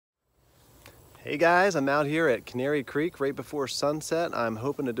Hey guys, I'm out here at Canary Creek right before sunset. I'm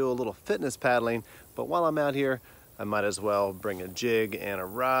hoping to do a little fitness paddling, but while I'm out here, I might as well bring a jig and a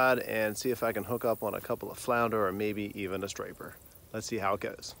rod and see if I can hook up on a couple of flounder or maybe even a striper. Let's see how it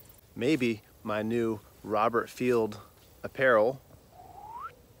goes. Maybe my new Robert Field apparel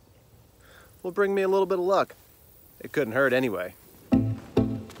will bring me a little bit of luck. It couldn't hurt anyway.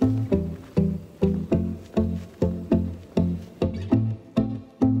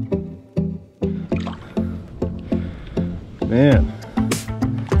 Man,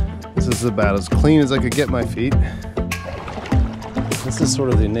 this is about as clean as I could get my feet. This is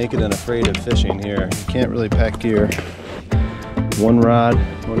sort of the naked and afraid of fishing here. You can't really pack gear. One rod,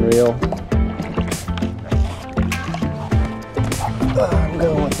 one reel. I'm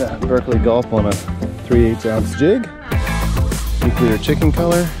going with the Berkeley Gulp on a 3/8 ounce jig. Nuclear chicken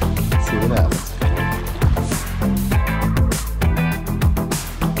color. Let's see what happens.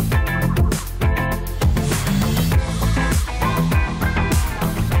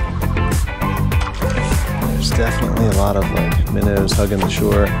 Definitely a lot of like minnows hugging the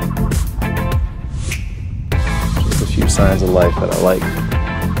shore. Just a few signs of life that I like.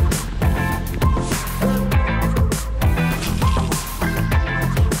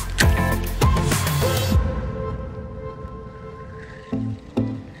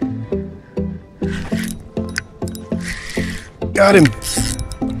 Got him!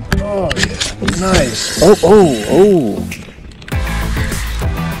 Oh yeah, nice! Oh!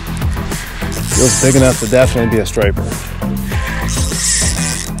 Feels big enough to definitely be a striper.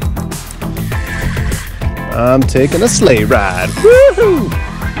 I'm taking a sleigh ride. Woohoo!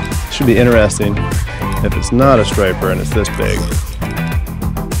 Should be interesting if it's not a striper and it's this big.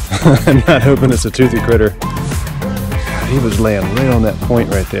 I'm not hoping it's a toothy critter. God, he was laying right on that point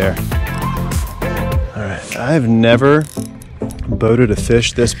right there. Alright, I've never boated a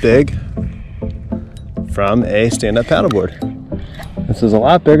fish this big from a stand-up paddleboard. This is a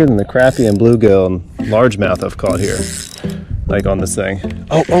lot bigger than the crappie and bluegill and largemouth I've caught here, like on this thing.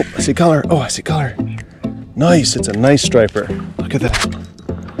 Oh, I see color. Oh, I see color. Nice, it's a nice striper. Look at that.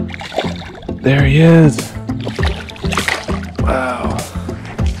 There he is. Wow.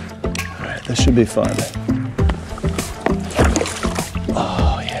 All right, this should be fun.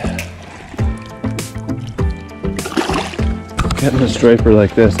 Oh, yeah. Getting a striper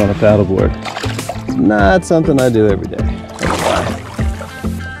like this on a paddleboard is not something I do every day.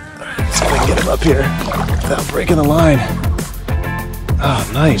 Get him up here without breaking the line. Oh,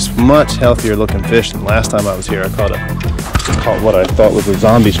 nice. Much healthier looking fish than last time I was here. I caught what I thought was a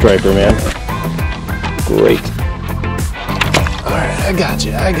zombie striper, man. Great. All right, I got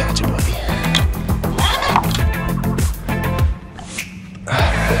you, buddy.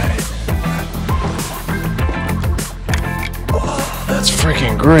 All right. Oh, that's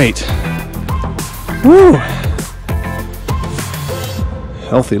freaking great. Woo!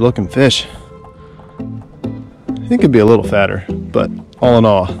 Healthy looking fish. I think it'd be a little fatter, but all in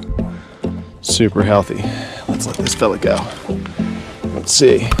all, super healthy. Let's let this fella go. Let's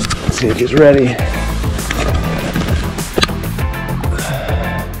see if he's ready.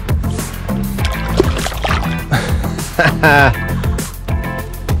 I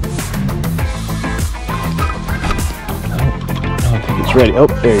don't think he's ready. Oh,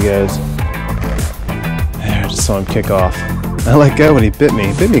 there he goes. There, I just saw him kick off. I let go when he bit me.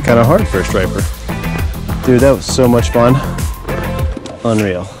 He bit me kind of hard for a striper. Dude, that was so much fun.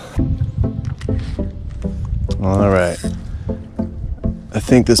 Unreal. All right. I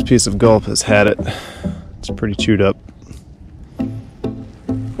think this piece of gulp has had it. It's pretty chewed up.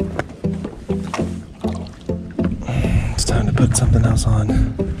 It's time to put something else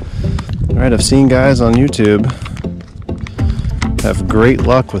on. All right, I've seen guys on YouTube have great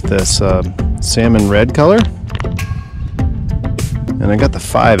luck with this salmon red color. And I got the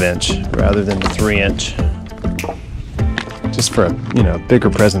 5-inch rather than the 3-inch, just for a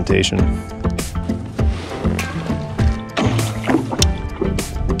bigger presentation.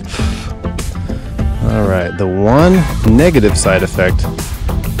 All right, the one negative side effect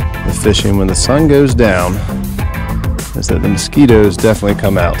of fishing when the sun goes down is that the mosquitoes definitely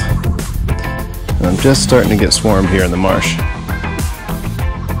come out. And I'm just starting to get swarmed here in the marsh.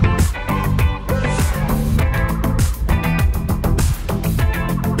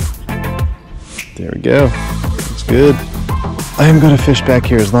 There we go. Looks good. I am going to fish back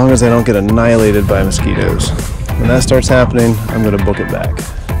here as long as I don't get annihilated by mosquitoes. When that starts happening, I'm going to book it back.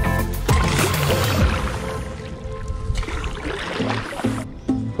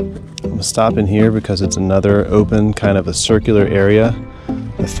 I'm going to stop in here because it's another open, kind of a circular area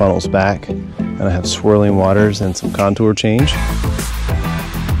that funnels back, and I have swirling waters and some contour change.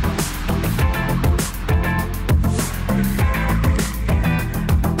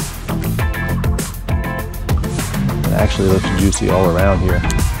 actually looks juicy all around here.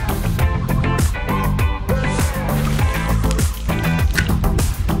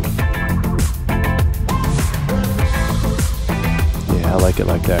 Yeah, I like it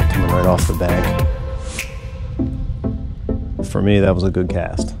like that, coming right off the bank. For me, that was a good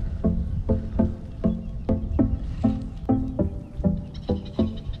cast.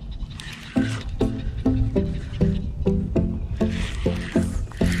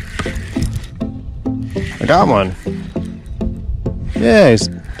 I got one. Yeah, he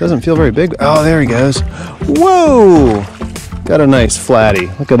doesn't feel very big. Oh, there he goes. Whoa! Got a nice flatty.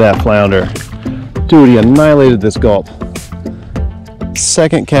 Look at that flounder. Dude, he annihilated this gulp.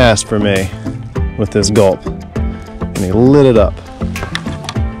 Second cast for me with this gulp. And he lit it up.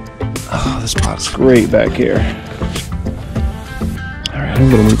 Oh, this spot's great back here. Alright, I'm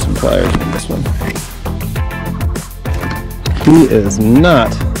gonna need some pliers on this one. He is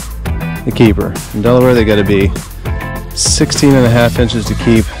not a keeper. In Delaware, they gotta be 16.5 inches to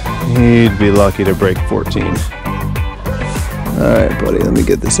keep. He'd be lucky to break 14. Alright, buddy, let me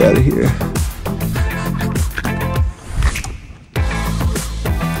get this out of here.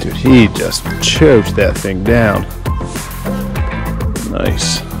 Dude, he just choked that thing down.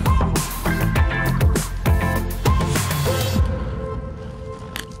 Nice.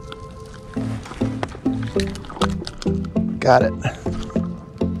 Got it.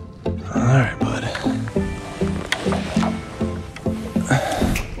 Alright, bud.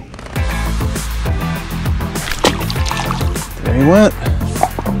 There he went.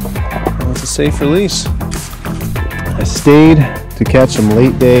 That was a safe release. I stayed to catch some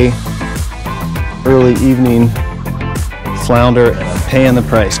late day, early evening flounder, and I'm paying the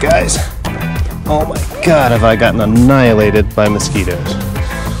price, guys. Oh my God, have I gotten annihilated by mosquitoes.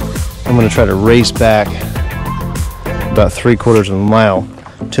 I'm gonna try to race back about 3/4 of a mile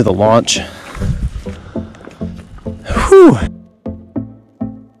to the launch. Whew.